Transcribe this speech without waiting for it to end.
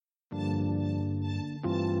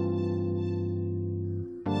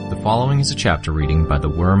following is a chapter reading by the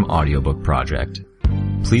Worm Audiobook Project.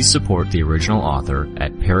 Please support the original author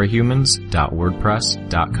at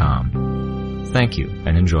parahumans.wordpress.com. Thank you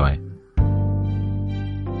and enjoy.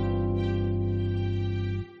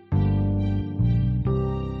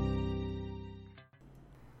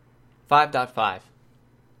 .5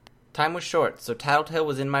 Time was short, so Tattletale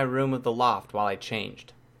was in my room of the loft while I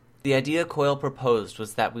changed. The idea Coyle proposed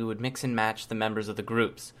was that we would mix and match the members of the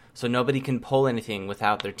groups, so nobody can pull anything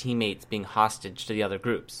without their teammates being hostage to the other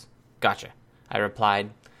groups. Gotcha, I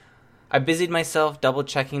replied. I busied myself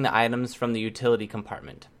double-checking the items from the utility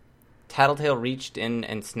compartment. Tattletale reached in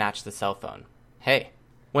and snatched the cell phone. Hey,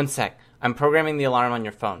 1 sec, I'm programming the alarm on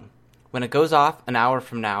your phone. When it goes off an hour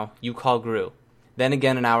from now, you call Gru. Then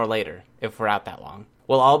again an hour later, if we're out that long.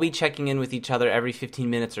 We'll all be checking in with each other every 15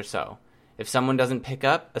 minutes or so. If someone doesn't pick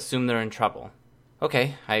up, assume they're in trouble.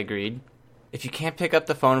 Okay, I agreed. If you can't pick up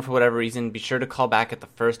the phone for whatever reason, be sure to call back at the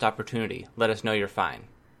first opportunity. Let us know you're fine.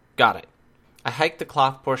 Got it. I hiked the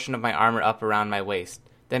cloth portion of my armor up around my waist,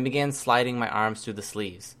 then began sliding my arms through the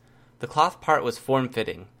sleeves. The cloth part was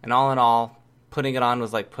form-fitting, and all in all, putting it on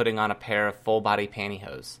was like putting on a pair of full-body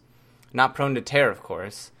pantyhose. Not prone to tear, of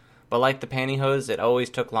course, but like the pantyhose, it always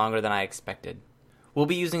took longer than I expected. We'll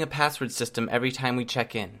be using a password system every time we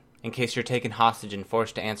check in case you're taken hostage and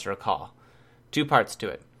forced to answer a call. 2 parts to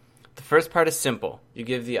it. The first part is simple. You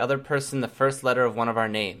give the other person the first letter of one of our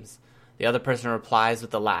names. The other person replies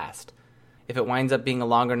with the last. If it winds up being a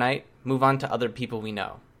longer night, move on to other people we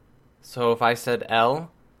know. So if I said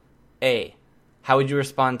L, A, how would you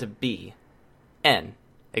respond to B? N.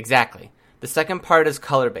 Exactly. The second part is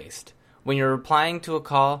color-based. When you're replying to a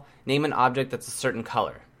call, name an object that's a certain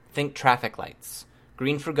color. Think traffic lights.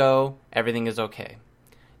 Green for go, everything is okay.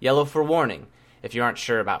 Yellow for warning, if you aren't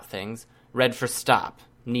sure about things. Red for stop,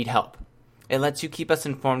 need help. It lets you keep us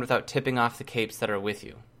informed without tipping off the capes that are with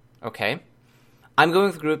you. Okay? I'm going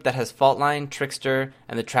with the group that has Faultline, Trickster,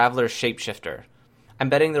 and the Traveler's Shapeshifter. I'm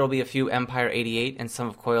betting there will be a few Empire 88 and some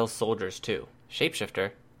of Coyle's soldiers too.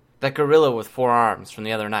 Shapeshifter? That gorilla with 4 arms from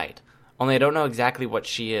the other night. Only I don't know exactly what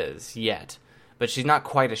she is, yet. But she's not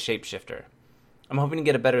quite a shapeshifter. I'm hoping to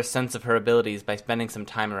get a better sense of her abilities by spending some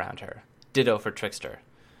time around her. Ditto for Trickster.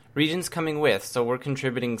 Regent's coming with, so we're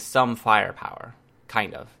contributing some firepower.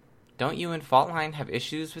 Kind of. Don't you and Faultline have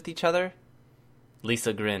issues with each other?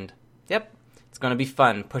 Lisa grinned. Yep, it's going to be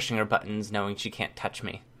fun pushing her buttons knowing she can't touch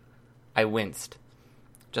me. I winced.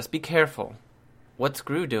 Just be careful. What's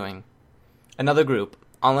Gru doing? Another group.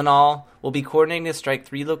 All in all, we'll be coordinating to strike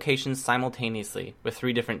 3 locations simultaneously with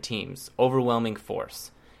 3 different teams. Overwhelming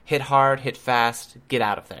force. Hit hard, hit fast, get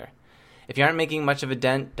out of there. If you aren't making much of a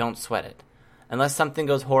dent, don't sweat it. Unless something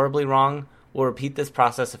goes horribly wrong, we'll repeat this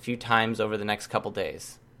process a few times over the next couple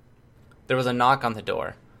days. There was a knock on the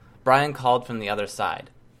door. Brian called from the other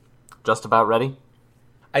side. Just about ready?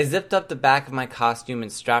 I zipped up the back of my costume and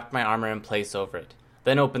strapped my armor in place over it,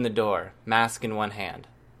 then opened the door, mask in one hand.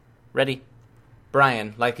 Ready.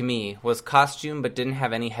 Brian, like me, was costumed but didn't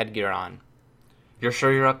have any headgear on. You're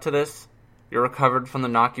sure you're up to this? You're recovered from the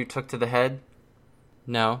knock you took to the head?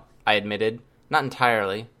 No, I admitted. Not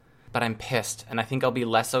entirely. But I'm pissed, and I think I'll be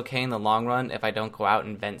less okay in the long run if I don't go out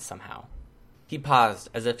and vent somehow. He paused,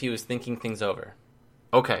 as if he was thinking things over.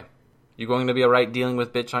 Okay. You going to be alright dealing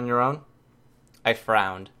with bitch on your own? I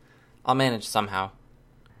frowned. I'll manage somehow.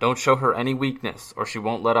 Don't show her any weakness, or she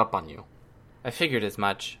won't let up on you. I figured as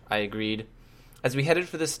much, I agreed. As we headed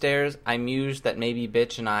for the stairs, I mused that maybe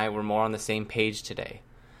bitch and I were more on the same page today.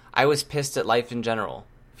 I was pissed at life in general,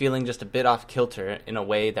 feeling just a bit off kilter in a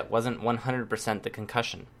way that wasn't 100% the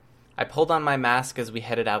concussion. I pulled on my mask as we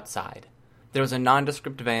headed outside. There was a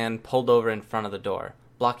nondescript van pulled over in front of the door,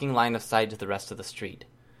 blocking line of sight to the rest of the street.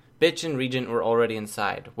 Bitch and Regent were already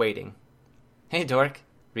inside, waiting. Hey, dork,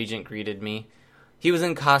 Regent greeted me. He was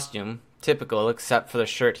in costume, typical except for the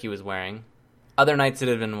shirt he was wearing. Other nights it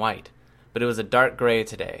had been white, but it was a dark gray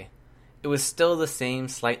today. It was still the same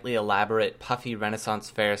slightly elaborate, puffy Renaissance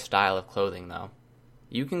fair style of clothing, though.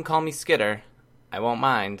 You can call me Skitter. I won't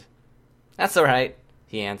mind. That's all right,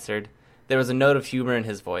 he answered. There was a note of humor in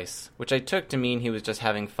his voice, which I took to mean he was just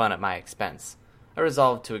having fun at my expense. I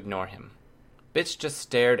resolved to ignore him. Bitch just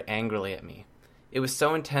stared angrily at me. It was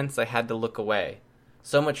so intense I had to look away.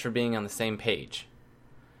 So much for being on the same page.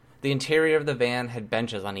 The interior of the van had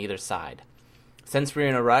benches on either side. Since we were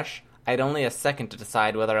in a rush, I had only a second to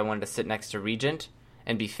decide whether I wanted to sit next to Regent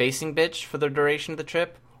and be facing bitch for the duration of the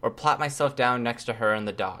trip, or plop myself down next to her and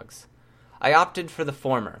the dogs. I opted for the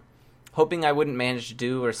former, hoping I wouldn't manage to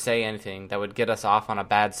do or say anything that would get us off on a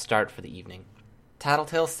bad start for the evening.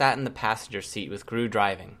 Tattletale sat in the passenger seat with Gru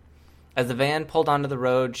driving. As the van pulled onto the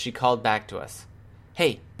road, she called back to us.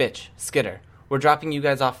 Hey, bitch, Skitter, we're dropping you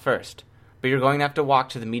guys off first, but you're going to have to walk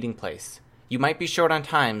to the meeting place. You might be short on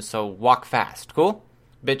time, so walk fast, cool?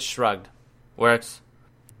 Bitch shrugged. Works.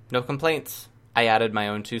 No complaints. I added my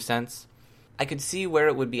own 2 cents. I could see where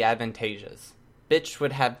it would be advantageous. Bitch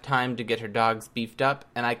would have time to get her dogs beefed up,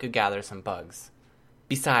 and I could gather some bugs.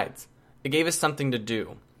 Besides, it gave us something to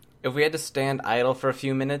do. If we had to stand idle for a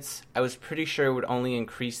few minutes, I was pretty sure it would only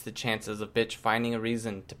increase the chances of Bitch finding a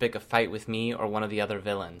reason to pick a fight with me or one of the other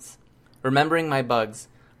villains. Remembering my bugs,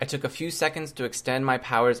 I took a few seconds to extend my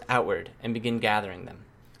powers outward and begin gathering them.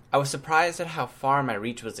 I was surprised at how far my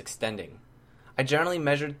reach was extending. I generally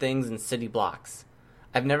measured things in city blocks.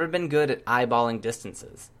 I've never been good at eyeballing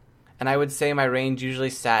distances, and I would say my range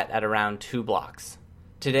usually sat at around 2 blocks.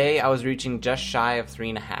 Today I was reaching just shy of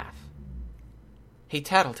 3.5. Hey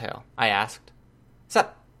Tattletale, I asked.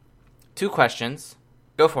 Sup? 2 questions.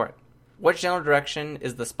 Go for it. What general direction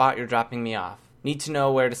is the spot you're dropping me off? Need to know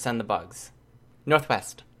where to send the bugs.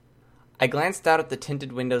 Northwest. I glanced out at the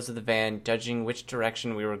tinted windows of the van, judging which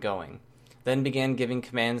direction we were going, then began giving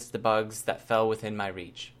commands to the bugs that fell within my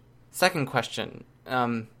reach. Second question.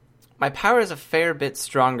 My power is a fair bit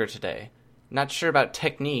stronger today. Not sure about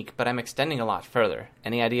technique, but I'm extending a lot further.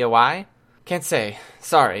 Any idea why? Can't say.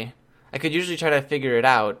 Sorry. I could usually try to figure it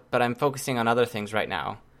out, but I'm focusing on other things right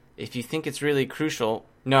now. If you think it's really crucial...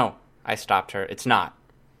 No, I stopped her. It's not.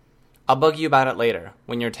 I'll bug you about it later,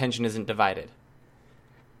 when your attention isn't divided.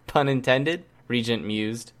 Pun intended? Regent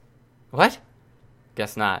mused. What?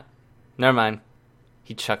 Guess not. Never mind.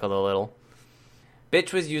 He chuckled a little.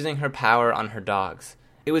 Bitch was using her power on her dogs.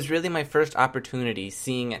 It was really my first opportunity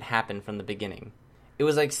seeing it happen from the beginning. It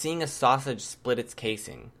was like seeing a sausage split its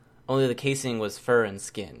casing, only the casing was fur and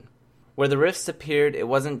skin. Where the rifts appeared, it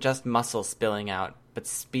wasn't just muscle spilling out, but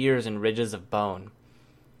spears and ridges of bone.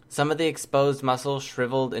 Some of the exposed muscle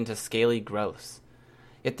shriveled into scaly growths.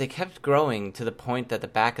 Yet they kept growing to the point that the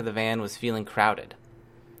back of the van was feeling crowded.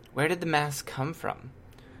 Where did the mass come from?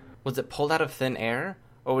 Was it pulled out of thin air,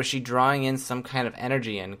 or was she drawing in some kind of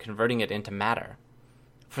energy and converting it into matter?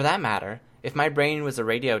 For that matter, if my brain was a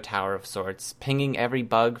radio tower of sorts, pinging every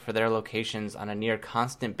bug for their locations on a near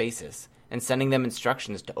constant basis and sending them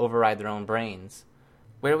instructions to override their own brains,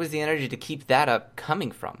 where was the energy to keep that up coming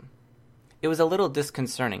from? It was a little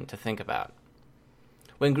disconcerting to think about.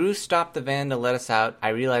 When Gru stopped the van to let us out, I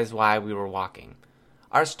realized why we were walking.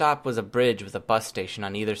 Our stop was a bridge with a bus station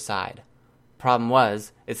on either side. Problem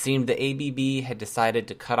was, it seemed the ABB had decided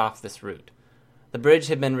to cut off this route. The bridge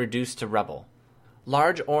had been reduced to rubble.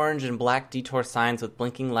 Large orange and black detour signs with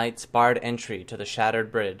blinking lights barred entry to the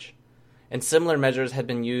shattered bridge, and similar measures had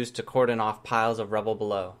been used to cordon off piles of rubble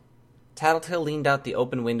below. Tattletale leaned out the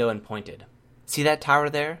open window and pointed. See that tower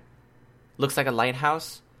there? Looks like a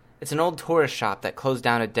lighthouse? It's an old tourist shop that closed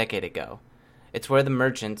down a decade ago. It's where the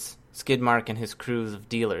merchants, Skidmark and his crews of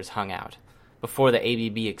dealers, hung out, before the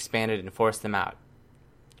ABB expanded and forced them out.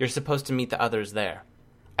 You're supposed to meet the others there.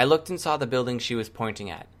 I looked and saw the building she was pointing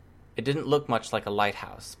at. It didn't look much like a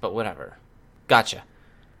lighthouse, but whatever. Gotcha.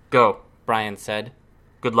 Go, Brian said.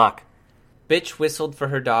 Good luck. Bitch whistled for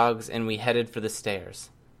her dogs, and we headed for the stairs.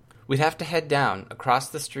 We'd have to head down, across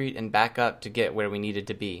the street, and back up to get where we needed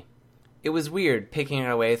to be. It was weird picking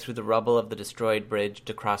our way through the rubble of the destroyed bridge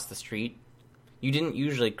to cross the street. You didn't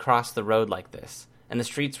usually cross the road like this, and the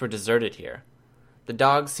streets were deserted here. The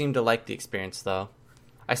dogs seemed to like the experience, though.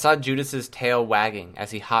 I saw Judas's tail wagging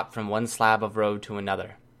as he hopped from one slab of road to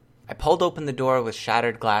another. I pulled open the door with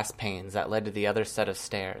shattered glass panes that led to the other set of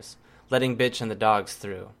stairs, letting Bitch and the dogs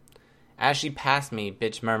through. As she passed me,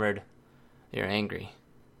 Bitch murmured, "You're angry."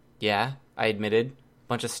 "Yeah," I admitted.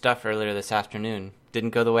 "Bunch of stuff earlier this afternoon.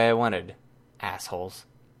 Didn't go the way I wanted. Assholes.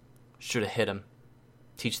 Shoulda hit 'em.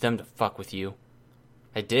 Teach them to fuck with you."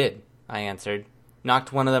 "I did," I answered.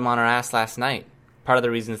 "Knocked one of them on her ass last night. Part of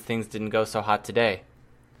the reasons things didn't go so hot today."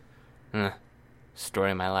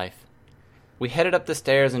 Story of my life. We headed up the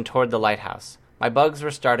stairs and toward the lighthouse. My bugs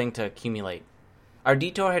were starting to accumulate. Our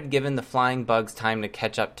detour had given the flying bugs time to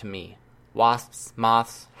catch up to me. Wasps,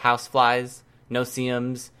 moths, houseflies,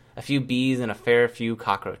 no-see-ums, a few bees, and a fair few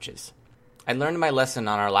cockroaches. I learned my lesson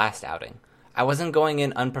on our last outing. I wasn't going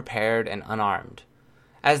in unprepared and unarmed.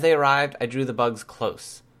 As they arrived, I drew the bugs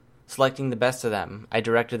close. Selecting the best of them, I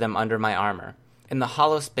directed them under my armor, in the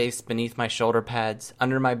hollow space beneath my shoulder pads,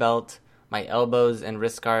 under my belt, my elbows and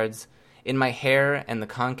wrist guards, in my hair and the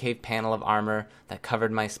concave panel of armor that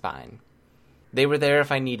covered my spine. They were there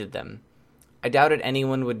if I needed them. I doubted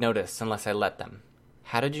anyone would notice unless I let them.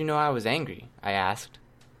 "How did you know I was angry?" I asked.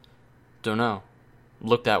 "Dunno.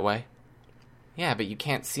 Looked that way." "Yeah, but you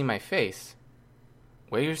can't see my face."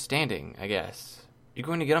 "Where you're standing, I guess. You're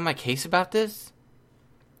going to get on my case about this?"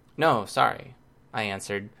 "No, sorry," I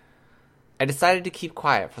answered. I decided to keep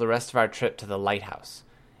quiet for the rest of our trip to the lighthouse.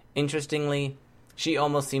 Interestingly, she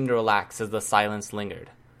almost seemed to relax as the silence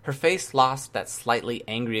lingered. Her face lost that slightly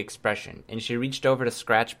angry expression, and she reached over to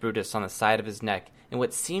scratch Brutus on the side of his neck in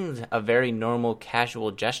what seemed a very normal,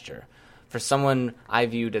 casual gesture for someone I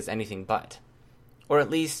viewed as anything but. Or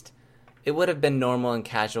at least, it would have been normal and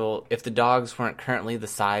casual if the dogs weren't currently the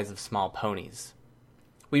size of small ponies.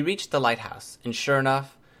 We reached the lighthouse, and sure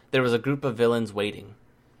enough, there was a group of villains waiting.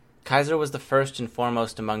 Kaiser was the first and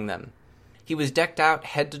foremost among them. He was decked out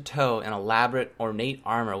head to toe in elaborate, ornate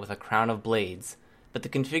armor with a crown of blades, but the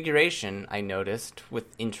configuration, I noticed,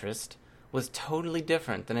 with interest, was totally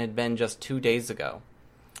different than it had been just 2 days ago.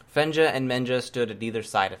 Fenja and Menja stood at either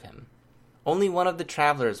side of him. Only one of the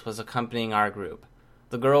travelers was accompanying our group,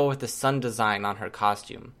 the girl with the sun design on her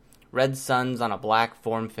costume, red suns on a black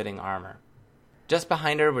form-fitting armor. Just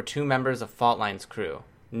behind her were 2 members of Fault Line's crew.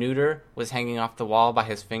 Neuter was hanging off the wall by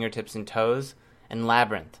his fingertips and toes, and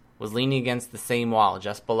Labyrinth was leaning against the same wall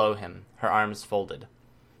just below him, her arms folded.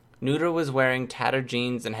 Neuter was wearing tattered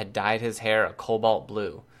jeans and had dyed his hair a cobalt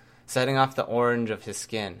blue, setting off the orange of his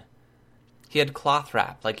skin. He had cloth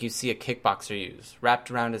wrap like you see a kickboxer use, wrapped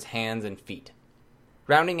around his hands and feet.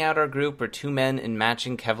 Rounding out our group were 2 men in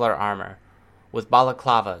matching Kevlar armor, with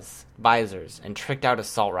balaclavas, visors, and tricked-out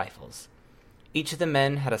assault rifles. Each of the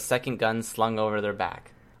men had a second gun slung over their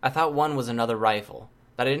back. I thought one was another rifle,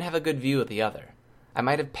 but I didn't have a good view of the other. I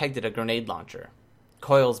might have pegged it a grenade launcher.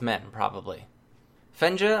 Coyle's men, probably.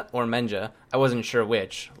 Fenja, or Menja, I wasn't sure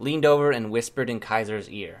which, leaned over and whispered in Kaiser's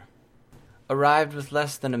ear. "Arrived with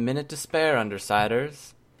less than a minute to spare,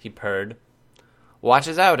 Undersiders," he purred.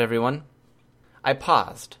 "Watches out, everyone." I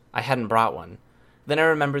paused. I hadn't brought one. Then I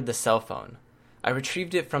remembered the cell phone. I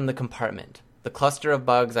retrieved it from the compartment. The cluster of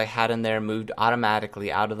bugs I had in there moved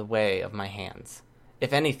automatically out of the way of my hands.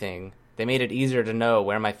 If anything, they made it easier to know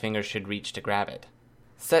where my fingers should reach to grab it.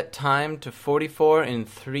 Set time to 44 in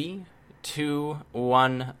 3, 2,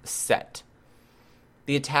 1, set.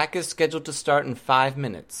 The attack is scheduled to start in 5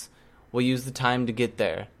 minutes. We'll use the time to get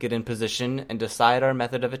there, get in position, and decide our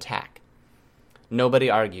method of attack. Nobody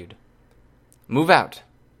argued. "Move out,"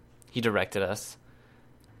 he directed us.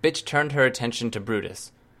 Bitch turned her attention to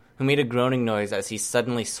Brutus, who made a groaning noise as he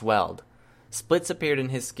suddenly swelled. Splits appeared in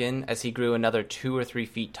his skin as he grew another 2 or 3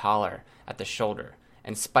 feet taller at the shoulder,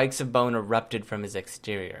 and spikes of bone erupted from his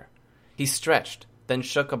exterior. He stretched, then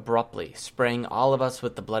shook abruptly, spraying all of us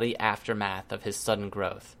with the bloody aftermath of his sudden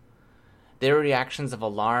growth. There were reactions of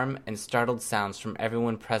alarm and startled sounds from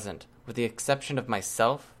everyone present, with the exception of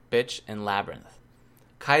myself, Bitch, and Labyrinth.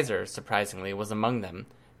 Kaiser, surprisingly, was among them,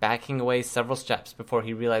 backing away several steps before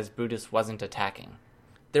he realized Brutus wasn't attacking.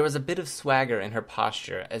 There was a bit of swagger in her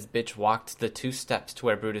posture as Bitch walked the 2 steps to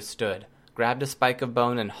where Brutus stood, grabbed a spike of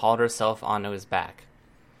bone, and hauled herself onto his back.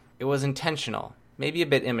 It was intentional, maybe a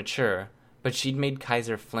bit immature, but she'd made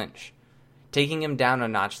Kaiser flinch, taking him down a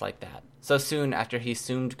notch like that, so soon after he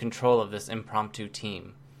assumed control of this impromptu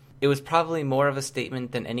team. It was probably more of a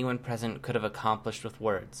statement than anyone present could have accomplished with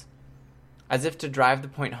words. As if to drive the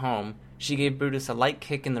point home, she gave Brutus a light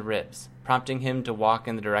kick in the ribs, prompting him to walk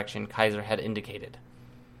in the direction Kaiser had indicated.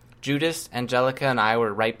 Judas, Angelica, and I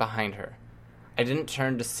were right behind her. I didn't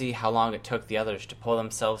turn to see how long it took the others to pull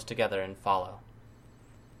themselves together and follow.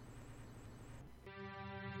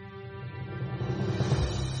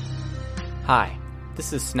 Hi,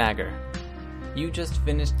 this is Snagger. You just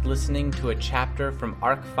finished listening to a chapter from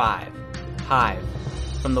Arc 5, Hive,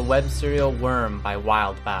 from the web serial Worm by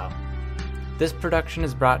Wildbow. This production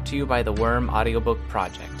is brought to you by the Worm Audiobook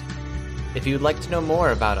Project. If you'd like to know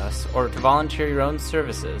more about us or to volunteer your own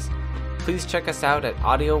services, please check us out at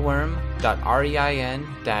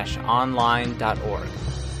audioworm.rein-online.org.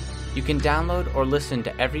 You can download or listen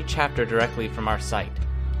to every chapter directly from our site,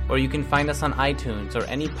 or you can find us on iTunes or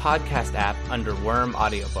any podcast app under Worm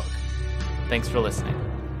Audiobook. Thanks for listening.